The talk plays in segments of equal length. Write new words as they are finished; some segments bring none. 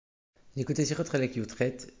Écoutez Sichot Helek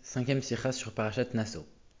Yutret, 5e Sicha sur Parashat Nasso.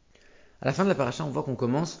 À la fin de la paracha, on voit qu'on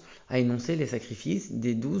commence à énoncer les sacrifices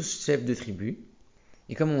des 12 chefs de tribu.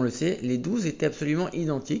 Et comme on le sait, les 12 étaient absolument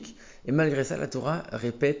identiques. Et malgré ça, la Torah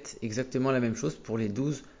répète exactement la même chose pour les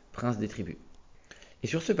 12 princes des tribus. Et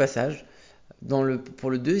sur ce passage, pour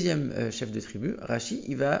le deuxième chef de tribu, Rashi,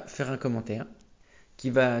 il va faire un commentaire qui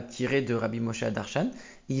va tirer de Rabbi Moshe Darshan.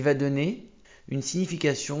 Il va donner une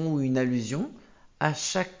signification ou une allusion à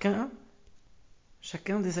chacun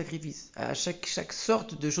des sacrifices, à chaque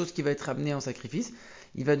sorte de chose qui va être amenée en sacrifice,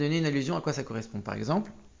 il va donner une allusion à quoi ça correspond. Par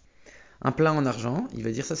exemple, un plat en argent, il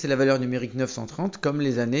va dire ça c'est la valeur numérique 930, comme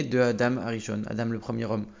les années de Adam Arishon, Adam le premier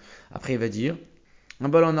homme. Après il va dire, un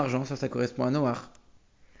bol en argent, ça correspond à Noach.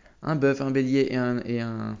 Un bœuf, un bélier et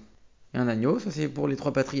un agneau, ça c'est pour les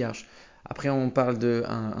trois patriarches. Après on parle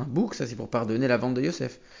d'un bouc, ça c'est pour pardonner la vente de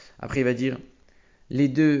Yosef. Après il va dire, les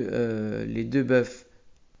deux bœufs,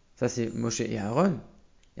 ça c'est Moshe et Aaron.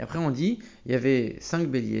 Et après on dit, il y avait 5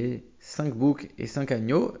 béliers, 5 boucs et 5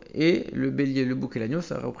 agneaux. Et le bélier, le bouc et l'agneau,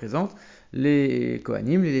 ça représente les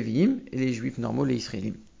Kohanim, les Lévi'im et les Juifs normaux, les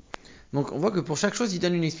Israélim. Donc on voit que pour chaque chose, il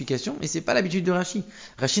donne une explication. Et c'est pas l'habitude de Rashi.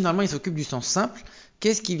 Rashi, normalement, il s'occupe du sens simple.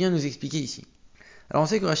 Qu'est-ce qu'il vient nous expliquer ici? Alors on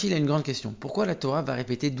sait que Rashi, il a une grande question. Pourquoi la Torah va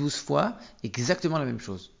répéter 12 fois exactement la même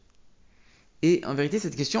chose? Et en vérité,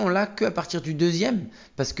 cette question, on l'a qu'à partir du deuxième.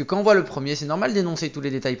 Parce que quand on voit le premier, c'est normal d'énoncer tous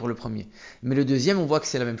les détails pour le premier. Mais le deuxième, on voit que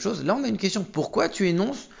c'est la même chose. Là, on a une question. Pourquoi tu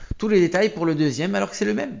énonces tous les détails pour le deuxième alors que c'est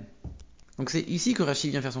le même? Donc c'est ici que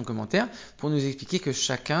Rachid vient faire son commentaire pour nous expliquer que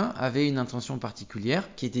chacun avait une intention particulière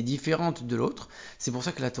qui était différente de l'autre. C'est pour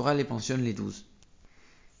ça que la Torah les mentionne les 12.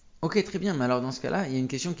 Ok, très bien, mais alors dans ce cas-là, il y a une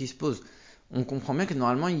question qui se pose. On comprend bien que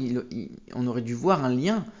normalement, on aurait dû voir un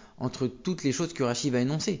lien entre toutes les choses que Rachid va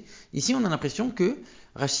énoncer. Ici, on a l'impression que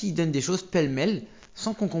Rachid donne des choses pêle-mêle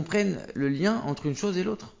sans qu'on comprenne le lien entre une chose et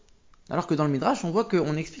l'autre. Alors que dans le Midrash, on voit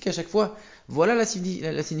qu'on explique à chaque fois, voilà la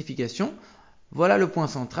signification, voilà le point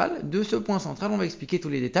central. De ce point central, on va expliquer tous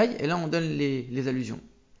les détails et là, on donne les allusions.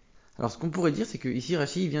 Alors, ce qu'on pourrait dire, c'est que ici,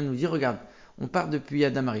 Rachid vient nous dire, regarde, on part depuis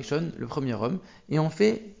Adam Arishon, le premier homme, et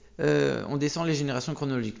on descend les générations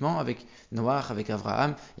chronologiquement avec Noach, avec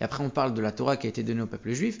Abraham, et après on parle de la Torah qui a été donnée au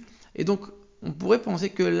peuple juif. Et donc, on pourrait penser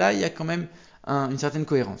que là, il y a quand même une certaine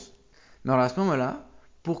cohérence. Mais alors à ce moment-là,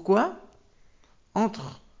 pourquoi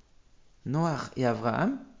entre Noach et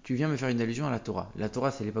Abraham, tu viens me faire une allusion à la Torah? La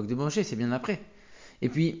Torah, c'est l'époque de Moshe, c'est bien après. Et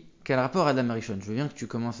puis, quel rapport Adam Arishon? Je veux bien que tu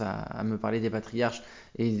commences à me parler des patriarches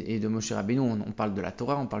et de Moshe Rabbeinu. On parle de la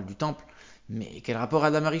Torah, on parle du temple. Mais quel rapport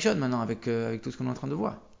Adam Arishon maintenant avec tout ce qu'on est en train de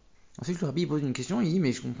voir? Ensuite, le rabbi pose une question, il dit,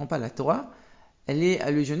 mais je ne comprends pas, la Torah, elle est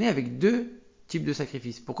allusionnée avec deux types de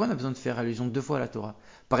sacrifices. Pourquoi on a besoin de faire allusion deux fois à la Torah?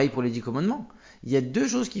 Pareil pour les 10 commandements. Il y a deux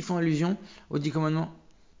choses qui font allusion aux 10 commandements.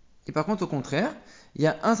 Et par contre, au contraire, il y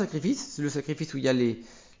a un sacrifice, c'est le sacrifice où il y a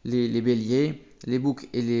les béliers, les boucs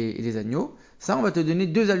et les agneaux. Ça, on va te donner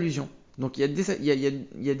deux allusions. Donc il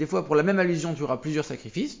y a des fois, pour la même allusion, tu auras plusieurs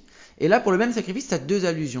sacrifices. Et là, pour le même sacrifice, tu as deux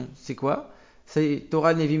allusions. C'est quoi? C'est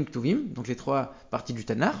Torah, Nevim, Ktuvim, donc les trois parties du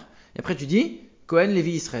Tanakh. Et après, tu dis Kohen,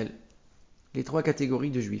 Lévi, Israël. Les trois catégories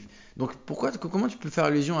de juifs. Donc comment tu peux faire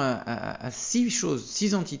allusion à six choses,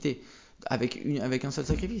 six entités, avec un seul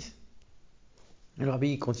sacrifice? Et le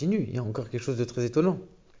rabbi continue, il y a encore quelque chose de très étonnant.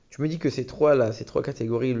 Tu me dis que ces trois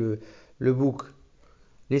catégories, le bouc,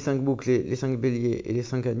 les cinq boucs, les cinq béliers et les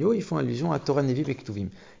cinq agneaux, ils font allusion à Torah, Neviv et Ketuvim.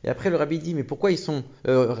 Et après le rabbi dit, mais pourquoi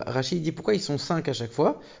Rachid dit pourquoi ils sont cinq à chaque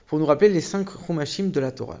fois? Pour nous rappeler les cinq chumashim de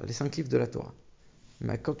la Torah, les cinq livres de la Torah.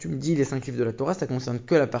 Mais quand tu me dis les cinq livres de la Torah, ça concerne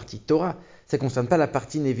que la partie Torah, ça concerne pas la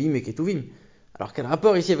partie Nevim et Ketuvim. Alors quel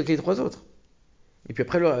rapport ici avec les trois autres? Et puis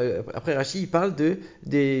après Rachid, il parle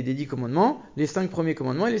des 10 commandements, les 5 premiers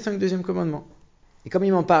commandements et les 5 deuxièmes commandements. Et comme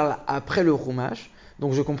il m'en parle après le Chumash,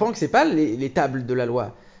 donc je comprends que ce n'est pas les tables de la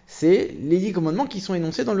loi, c'est les 10 commandements qui sont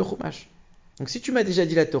énoncés dans le Chumash. Donc si tu m'as déjà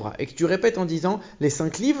dit la Torah et que tu répètes en disant les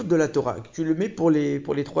 5 livres de la Torah, que tu le mets pour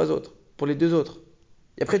les trois autres, pour les deux autres,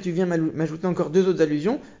 et après tu viens m'ajouter encore deux autres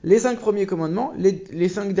allusions, les 5 premiers commandements, les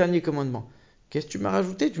 5 derniers commandements. Qu'est-ce que tu m'as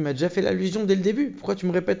rajouté? Tu m'as déjà fait l'allusion dès le début, pourquoi tu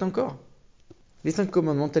me répètes encore? Les 5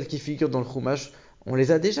 commandements tels qu'ils figurent dans le Chumash, on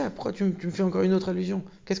les a déjà. Pourquoi tu me fais encore une autre allusion?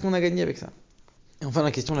 Qu'est-ce qu'on a gagné avec ça? Et enfin,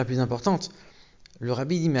 la question la plus importante. Le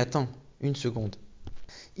rabbi dit, mais attends, une seconde.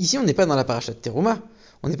 Ici, on n'est pas dans la paracha de Teruma.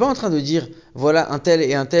 On n'est pas en train de dire, voilà, un tel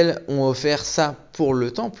et un tel ont offert ça pour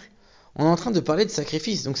le temple. On est en train de parler de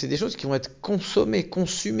sacrifice. Donc, c'est des choses qui vont être consommées,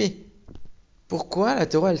 consumées. Pourquoi la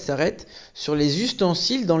Torah, elle s'arrête sur les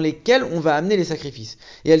ustensiles dans lesquels on va amener les sacrifices?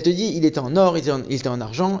 Et elle te dit, il était en or, il était en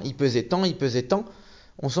argent, il pesait tant, il pesait tant.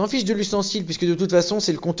 On s'en fiche de l'ustensile, puisque de toute façon,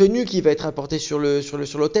 c'est le contenu qui va être apporté sur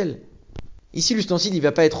l'autel. Ici, l'ustensile, il ne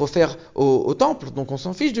va pas être offert au temple, donc on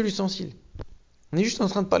s'en fiche de l'ustensile. On est juste en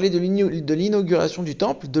train de parler de l'inauguration du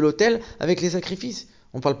temple, de l'autel, avec les sacrifices.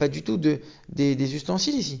 On ne parle pas du tout des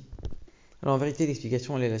ustensiles ici. Alors en vérité,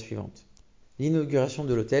 l'explication, elle est la suivante. L'inauguration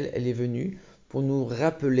de l'autel, elle est venue pour nous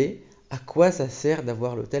rappeler à quoi ça sert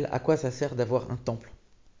d'avoir l'autel, à quoi ça sert d'avoir un temple.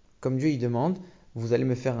 Comme Dieu, il demande, vous allez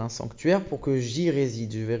me faire un sanctuaire pour que j'y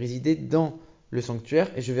réside. Je vais résider dans le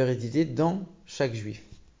sanctuaire et je vais résider dans chaque juif.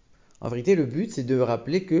 En vérité, le but, c'est de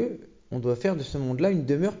rappeler que on doit faire de ce monde-là une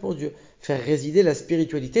demeure pour Dieu, faire résider la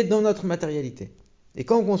spiritualité dans notre matérialité. Et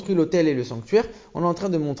quand on construit l'autel et le sanctuaire, on est en train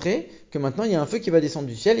de montrer que maintenant il y a un feu qui va descendre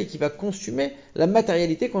du ciel et qui va consumer la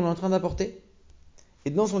matérialité qu'on est en train d'apporter. Et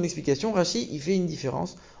dans son explication, Rashi, il fait une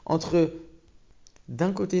différence entre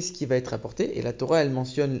d'un côté ce qui va être apporté, et la Torah, elle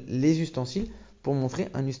mentionne les ustensiles pour montrer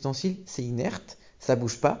un ustensile, c'est inerte, ça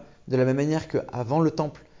bouge pas, de la même manière qu'avant le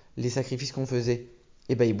temple, les sacrifices qu'on faisait,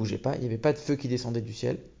 ils bougeaient pas, il n'y avait pas de feu qui descendait du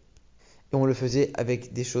ciel. Et on le faisait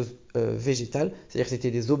avec des choses végétales, c'est-à-dire que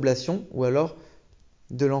c'était des oblations ou alors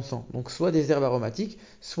de l'encens. Donc soit des herbes aromatiques,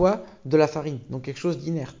 soit de la farine, donc quelque chose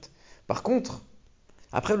d'inerte. Par contre,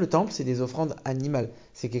 après le temple, c'est des offrandes animales.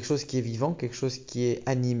 C'est quelque chose qui est vivant, quelque chose qui est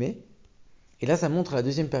animé. Et là, ça montre la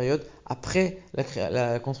deuxième période, après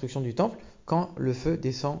la construction du temple, quand le feu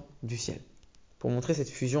descend du ciel. Pour montrer cette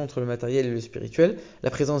fusion entre le matériel et le spirituel, la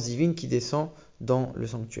présence divine qui descend dans le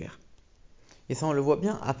sanctuaire. Et ça, on le voit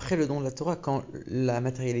bien après le don de la Torah, quand la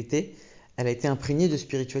matérialité, elle a été imprégnée de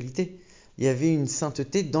spiritualité. Il y avait une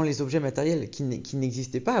sainteté dans les objets matériels qui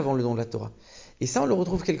n'existait pas avant le don de la Torah. Et ça, on le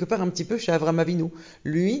retrouve quelque part un petit peu chez Avraham Avinu.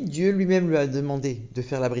 Lui, Dieu lui-même lui a demandé de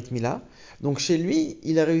faire la Brit Mila. Donc chez lui,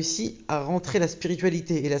 il a réussi à rentrer la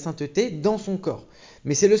spiritualité et la sainteté dans son corps.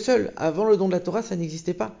 Mais c'est le seul. Avant le don de la Torah, ça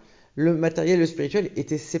n'existait pas. Le matériel et le spirituel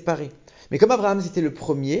étaient séparés. Mais comme Abraham c'était le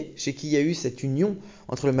premier, chez qui il y a eu cette union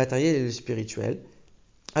entre le matériel et le spirituel,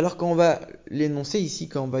 alors quand on va l'énoncer ici,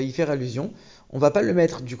 quand on va y faire allusion, on ne va pas le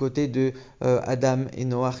mettre du côté de Adam et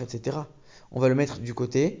Noach, etc. On va le mettre du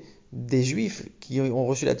côté des Juifs qui ont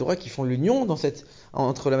reçu la Torah, qui font l'union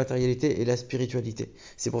entre la matérialité et la spiritualité.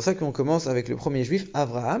 C'est pour ça qu'on commence avec le premier Juif,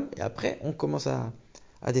 Abraham, et après on commence à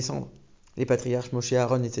descendre. Les patriarches, Moshe,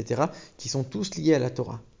 Aaron, etc., qui sont tous liés à la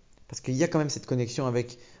Torah. Parce qu'il y a quand même cette connexion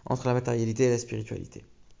entre la matérialité et la spiritualité.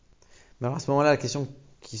 Mais alors à ce moment-là, la question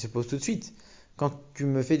qui se pose tout de suite, quand tu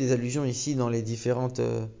me fais des allusions ici dans les différents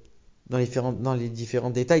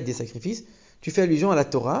détails des sacrifices, tu fais allusion à la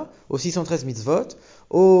Torah, aux 613 mitzvot,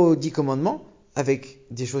 aux 10 commandements, avec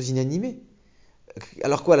des choses inanimées.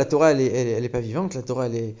 Alors quoi, la Torah, elle est pas vivante, la Torah,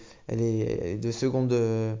 elle est de second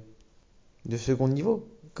niveau.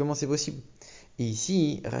 Comment c'est possible? Et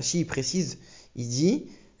ici, Rashi précise, il dit,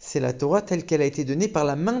 c'est la Torah telle qu'elle a été donnée par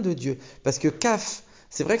la main de Dieu. Parce que kaf,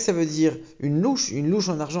 c'est vrai que ça veut dire une louche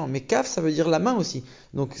en argent, mais kaf, ça veut dire la main aussi.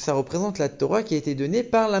 Donc ça représente la Torah qui a été donnée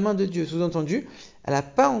par la main de Dieu. Sous-entendu, elle n'a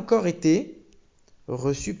pas encore été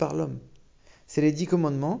reçue par l'homme. C'est les 10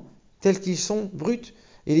 commandements tels qu'ils sont bruts.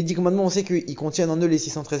 Et les 10 commandements, on sait qu'ils contiennent en eux les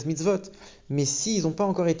 613 mitzvot. Mais s'ils n'ont pas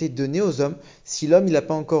encore été donnés aux hommes, si l'homme n'a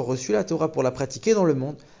pas encore reçu la Torah pour la pratiquer dans le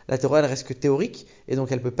monde, la Torah elle reste que théorique et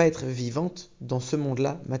donc elle ne peut pas être vivante dans ce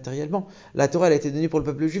monde-là matériellement. La Torah elle a été donnée pour le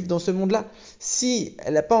peuple juif dans ce monde-là. Si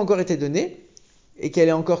elle n'a pas encore été donnée et qu'elle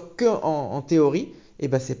est encore que en théorie, et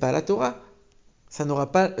ben c'est pas la Torah. Ça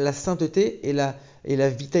n'aura pas la sainteté et la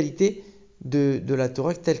vitalité de la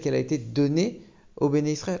Torah telle qu'elle a été donnée au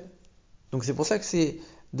Béné Israël. Donc c'est pour ça que c'est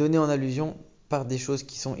donné en allusion par des choses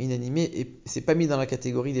qui sont inanimées et c'est pas mis dans la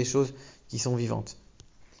catégorie des choses qui sont vivantes.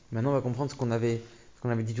 Maintenant on va comprendre ce qu'on avait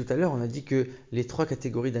dit tout à l'heure. On a dit que les 3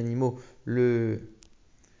 catégories d'animaux, le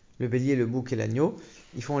bélier, le bouc et l'agneau,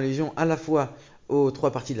 ils font allusion à la fois aux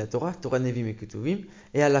 3 parties de la Torah, Torah, Nevim et Ketuvim,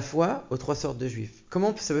 et à la fois aux 3 sortes de juifs.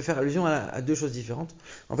 Comment ça peut faire allusion à 2 choses différentes?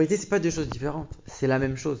 En vérité, c'est pas 2 choses différentes, c'est la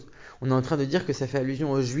même chose. On est en train de dire que ça fait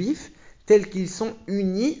allusion aux juifs tels qu'ils sont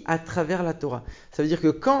unis à travers la Torah. Ça veut dire que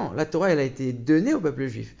quand la Torah elle a été donnée au peuple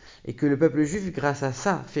juif, et que le peuple juif, grâce à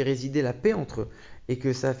ça, fait résider la paix entre eux, et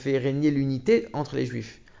que ça fait régner l'unité entre les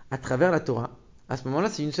juifs, à travers la Torah, à ce moment-là,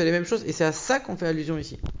 c'est une seule et même chose, et c'est à ça qu'on fait allusion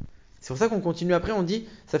ici. C'est pour ça qu'on continue après, on dit,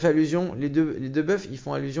 ça fait allusion, les deux bœufs, ils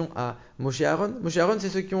font allusion à Moshe et Aaron. Moshe et Aaron, c'est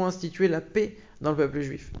ceux qui ont institué la paix dans le peuple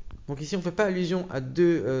juif. Donc ici, on ne fait pas allusion à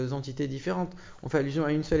 2 entités différentes, on fait allusion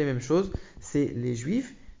à une seule et même chose, c'est les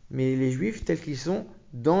juifs, mais les juifs tels qu'ils sont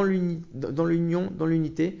dans l'union, dans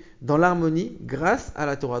l'unité, dans l'harmonie, grâce à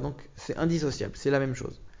la Torah. Donc c'est indissociable, c'est la même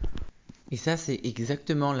chose. Et ça, c'est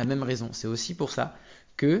exactement la même raison. C'est aussi pour ça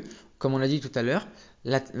que, comme on l'a dit tout à l'heure,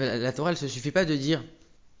 la Torah, elle ne se suffit pas de dire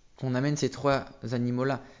qu'on amène ces 3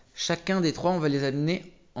 animaux-là. Chacun des 3, on va les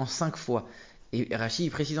amener en 5 fois. Et Rashi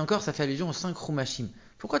il précise encore, ça fait allusion aux 5 Chumashim.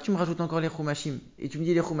 Pourquoi tu me rajoutes encore les Chumashim? Et tu me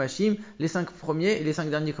dis les Chumashim, les 5 premiers et les 5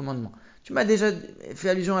 derniers commandements. Tu m'as déjà fait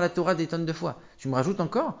allusion à la Torah des tonnes de fois. Tu me rajoutes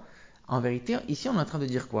encore? En vérité, ici on est en train de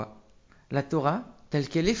dire quoi? La Torah, telle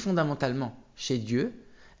qu'elle est fondamentalement chez Dieu,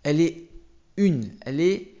 elle est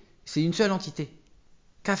c'est une seule entité.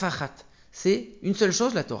 Kafachat. C'est une seule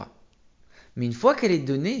chose, la Torah. Mais une fois qu'elle est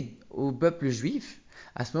donnée au peuple juif,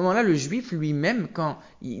 à ce moment-là, le juif lui-même,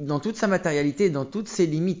 dans toute sa matérialité, dans toutes ses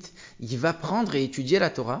limites, il va prendre et étudier la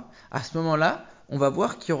Torah, à ce moment-là, on va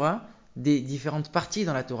voir qu'il y aura des différentes parties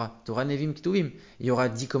dans la Torah. Torah Nevim Ktuvim. Il y aura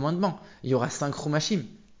 10 commandements, il y aura 5 Chumashim.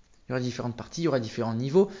 Il y aura différentes parties, il y aura différents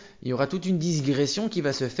niveaux, il y aura toute une digression qui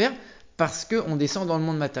va se faire parce qu'on descend dans le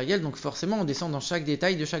monde matériel, donc forcément on descend dans chaque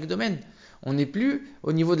détail de chaque domaine. On n'est plus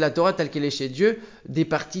au niveau de la Torah telle qu'elle est chez Dieu, des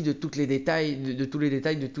parties de tous les détails, de tous les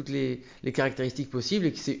détails, de toutes les caractéristiques possibles,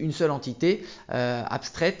 et que c'est une seule entité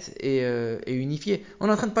abstraite et unifiée. On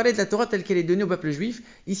est en train de parler de la Torah telle qu'elle est donnée au peuple juif,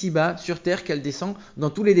 ici-bas, sur terre, qu'elle descend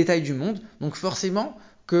dans tous les détails du monde. Donc forcément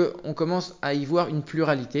qu'on commence à y voir une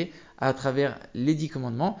pluralité à travers les 10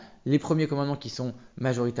 commandements, les premiers commandements qui sont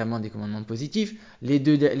majoritairement des commandements positifs,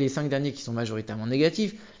 les 5 derniers qui sont majoritairement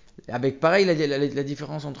négatifs, avec pareil la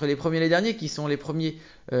différence entre les premiers et les derniers qui sont les premiers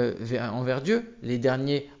envers Dieu, les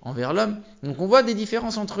derniers envers l'homme. Donc on voit des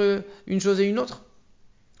différences entre une chose et une autre.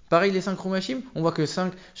 Pareil les 5 Chumashim, on voit que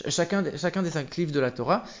chacun des 5 livres de la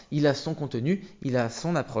Torah, il a son contenu, il a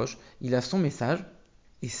son approche, il a son message.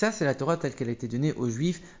 Et ça, c'est la Torah telle qu'elle a été donnée aux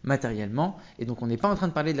Juifs matériellement. Et donc, on n'est pas en train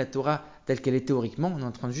de parler de la Torah telle qu'elle est théoriquement. On est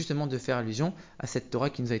en train justement de faire allusion à cette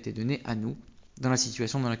Torah qui nous a été donnée à nous, dans la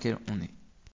situation dans laquelle on est.